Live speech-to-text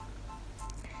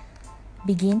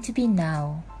Begin to be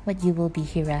now what you will be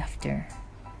hereafter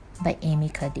by Amy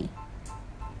Cuddy.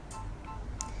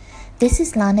 This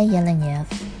is Lana Yelenev,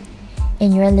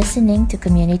 and you are listening to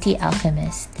Community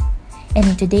Alchemist. And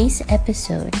in today's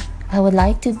episode, I would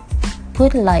like to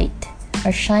put light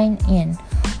or shine in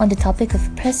on the topic of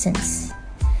presence,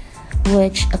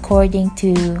 which, according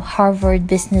to Harvard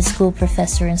Business School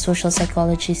professor and social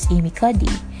psychologist Amy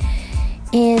Cuddy,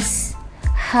 is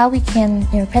how we can,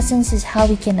 presence is how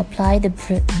we can apply the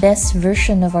best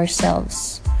version of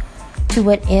ourselves to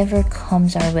whatever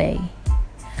comes our way.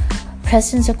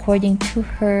 Presence, according to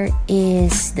her,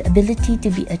 is the ability to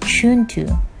be attuned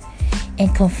to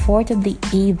and comfortably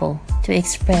able to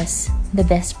express the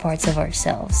best parts of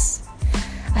ourselves.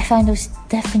 I find those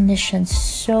definitions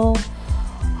so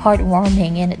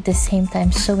heartwarming and at the same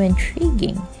time so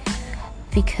intriguing,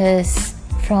 because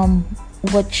from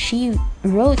what she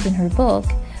wrote in her book,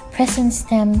 presence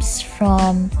stems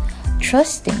from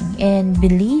trusting and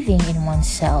believing in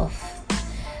oneself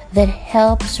that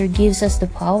helps or gives us the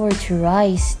power to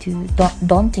rise to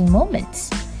daunting moments.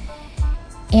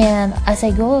 And as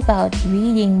I go about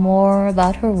reading more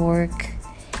about her work,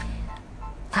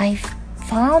 I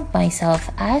found myself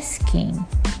asking,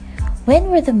 when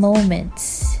were the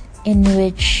moments in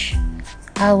which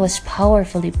I was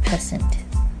powerfully present?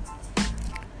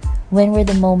 When were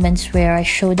the moments where I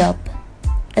showed up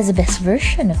as the best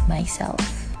version of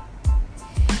myself?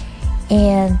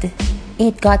 And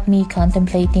it got me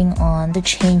contemplating on the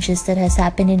changes that has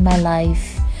happened in my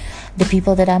life, the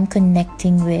people that I'm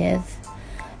connecting with,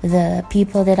 the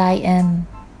people that I am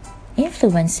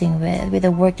influencing with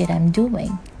the work that I'm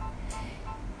doing.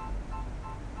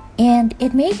 And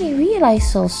it made me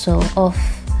realize also of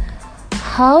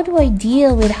how do I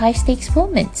deal with high stakes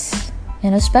moments,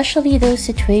 especially those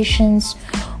situations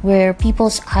where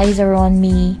people's eyes are on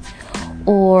me,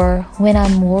 or when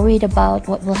I'm worried about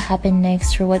what will happen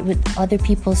next or what would other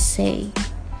people say.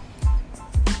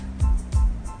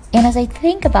 And as I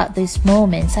think about those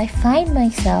moments, I find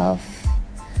myself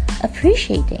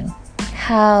appreciating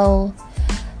how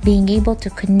being able to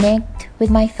connect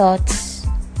with my thoughts,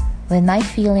 with my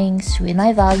feelings, with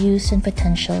my values and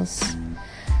potentials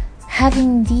have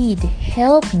indeed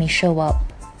helped me show up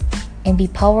and be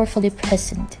powerfully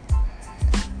present.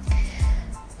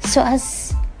 So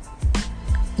as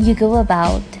you go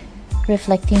about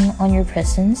reflecting on your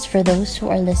presence, for those who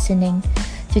are listening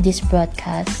to this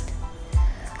broadcast,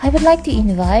 I would like to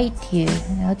invite you,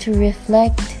 to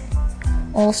reflect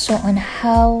also on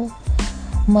how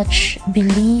much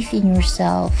belief in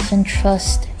yourself and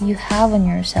trust you have on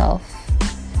yourself,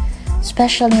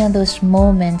 especially on those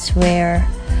moments where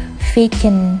faith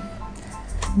can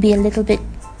be a little bit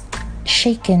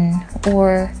shaken,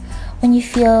 or when you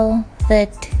feel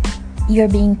that you're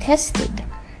being tested.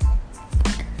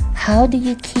 How do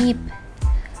you keep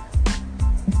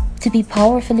to be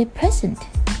powerfully present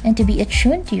and to be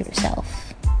attuned to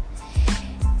yourself?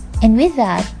 And with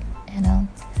that,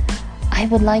 I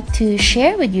would like to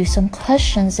share with you some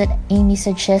questions that Amy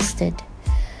suggested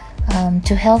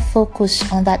to help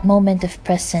focus on that moment of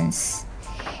presence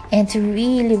and to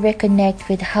really reconnect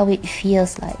with how it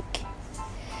feels like.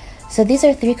 So these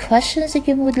are 3 questions that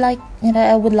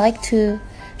I would like to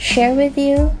share with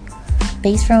you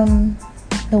based from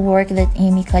the work that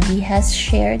Amy Cuddy has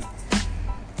shared.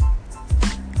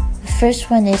 The first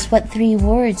one is, what 3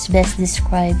 words best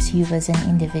describes you as an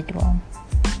individual?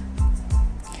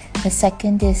 The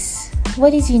second is,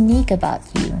 what is unique about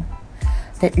you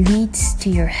that leads to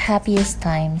your happiest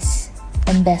times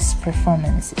and best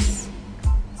performances?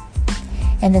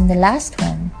 And then the last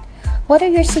one, what are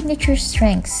your signature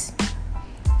strengths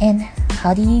and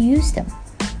how do you use them?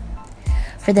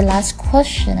 For the last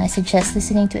question, I suggest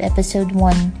listening to episode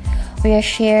 1, where I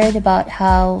shared about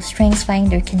how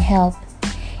StrengthsFinder can help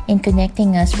in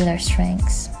connecting us with our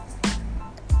strengths.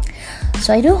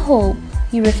 So I do hope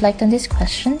you reflect on these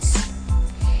questions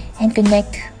and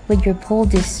connect with your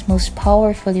boldest, most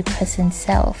powerfully present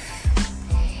self,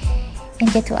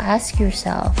 and get to ask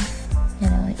yourself,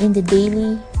 in the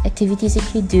daily activities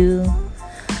that you do,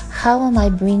 how am I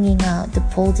bringing out the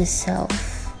boldest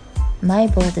self, my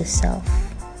boldest self,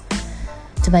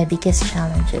 to my biggest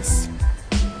challenges?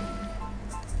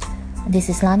 This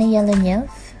is Lana Yelenev,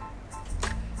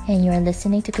 and you are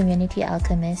listening to Community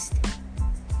Alchemist.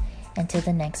 Until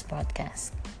the next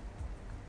broadcast.